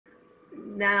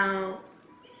Now,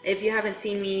 if you haven't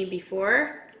seen me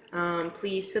before,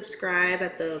 please subscribe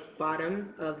at the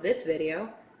bottom of this video,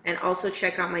 and also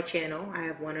check out my channel. I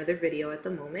have one other video at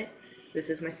the moment. This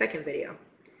is my second video.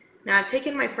 Now, I've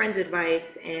taken my friends'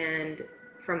 advice and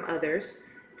from others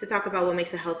to talk about what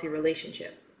makes a healthy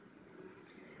relationship.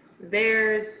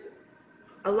 There's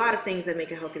a lot of things that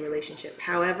make a healthy relationship.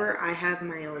 However, I have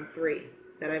my own 3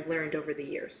 that I've learned over the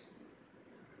years.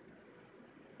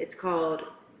 It's called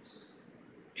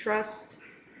trust,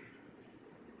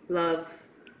 love,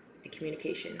 and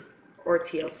communication, or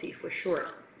TLC for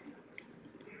short.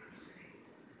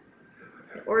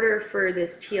 In order for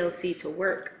this TLC to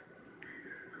work,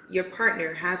 your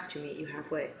partner has to meet you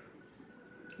halfway.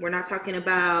 We're not talking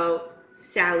about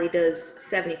Sally does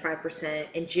 75%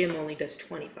 and Jim only does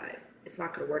 25%. It's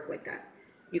not going to work like that.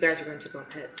 You guys are going to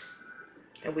bump heads,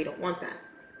 and we don't want that.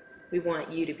 We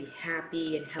want you to be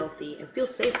happy and healthy and feel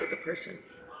safe with the person.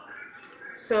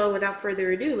 So without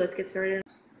further ado, let's get started.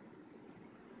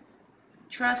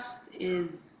 Trust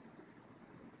is,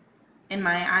 in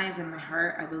my eyes and my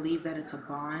heart, I believe that it's a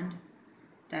bond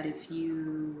that if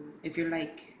you're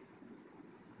like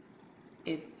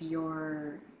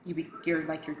your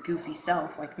goofy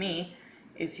self like me,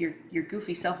 if you're your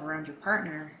goofy self around your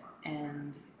partner,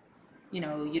 and you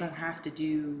don't have to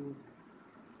do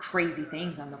crazy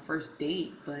things on the first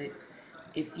date, but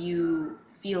if you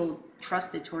feel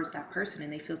trusted towards that person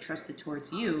and they feel trusted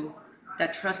towards you,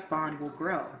 that trust bond will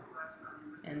grow.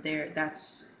 And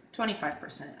that's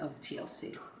 25% of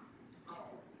TLC.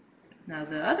 Now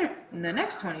the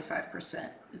next 25%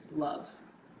 is love.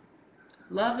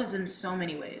 Love is in so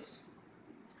many ways,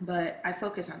 but I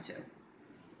focus on 2.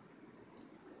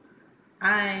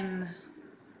 I'm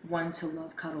one to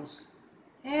love cuddles.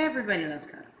 Everybody loves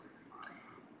cuddles.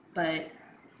 But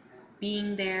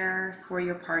being there for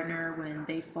your partner when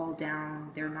they fall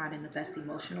down, they're not in the best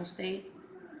emotional state,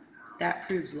 that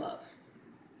proves love.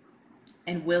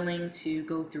 And willing to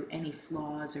go through any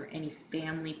flaws or any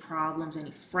family problems,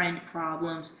 any friend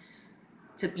problems,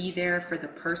 to be there for the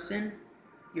person,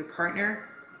 your partner,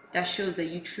 that shows that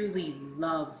you truly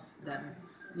love them.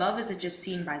 Love isn't just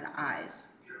seen by the eyes.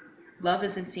 Love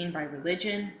isn't seen by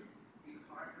religion,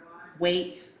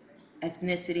 weight,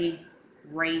 ethnicity,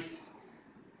 race,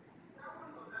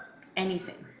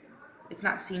 anything. It's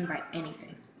not seen by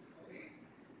anything.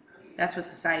 That's what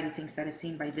society thinks, that is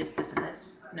seen by this, this, and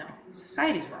this. No,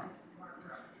 society's wrong.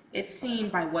 It's seen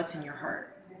by what's in your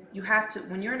heart. You have to,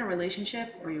 when you're in a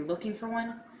relationship or you're looking for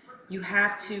one, you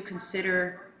have to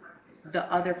consider the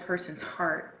other person's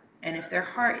heart. And if their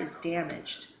heart is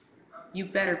damaged, you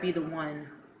better be the one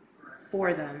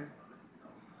for them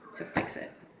to fix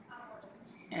it.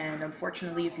 And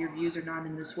unfortunately, if your views are not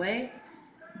in this way,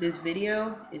 this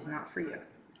video is not for you.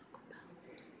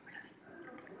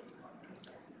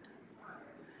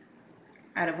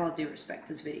 Out of all due respect,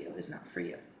 this video is not for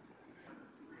you.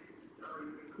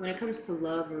 When it comes to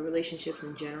love or relationships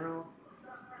in general,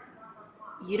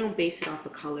 you don't base it off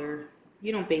of color.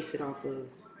 You don't base it off of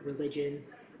religion.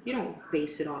 You don't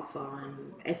base it off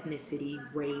on ethnicity,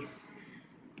 race,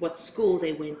 what school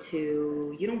they went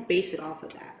to. You don't base it off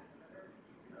of that.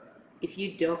 If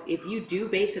you do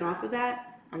base it off of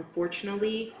that,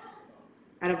 unfortunately,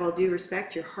 out of all due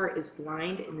respect, your heart is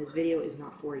blind and this video is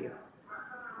not for you.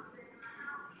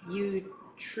 You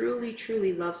truly,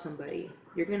 truly love somebody,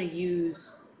 you're going to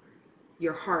use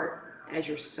your heart as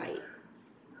your sight.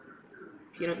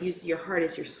 If you don't use your heart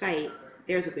as your sight,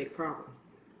 there's a big problem.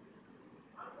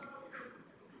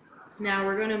 Now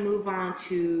we're going to move on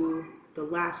to the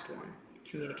last one,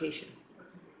 communication.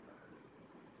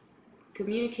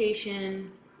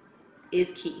 Communication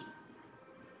is key.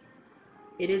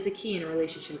 It is a key in a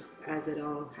relationship, as it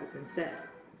all has been said.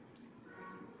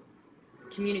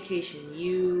 Communication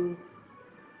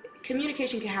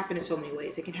can happen in so many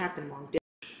ways. It can happen long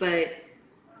distance, but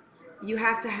you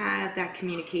have to have that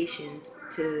communication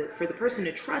for the person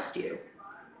to trust you.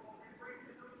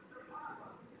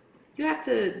 You have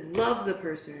to love the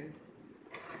person,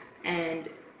 and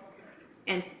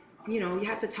you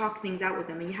have to talk things out with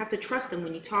them, and you have to trust them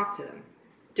when you talk to them.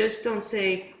 Just don't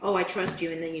say, "Oh, I trust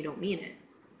you," and then you don't mean it.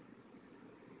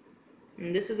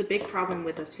 And this is a big problem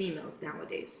with us females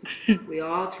nowadays. We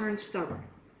all turn stubborn.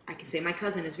 I can say my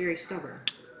cousin is very stubborn.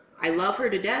 I love her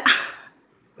to death,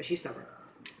 but she's stubborn.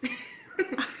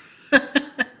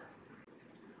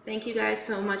 Thank you guys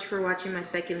so much for watching my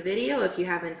second video. If you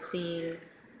haven't seen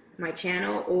my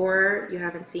channel or you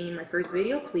haven't seen my first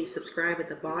video, please subscribe at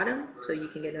the bottom so you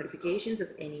can get notifications of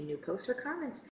any new posts or comments.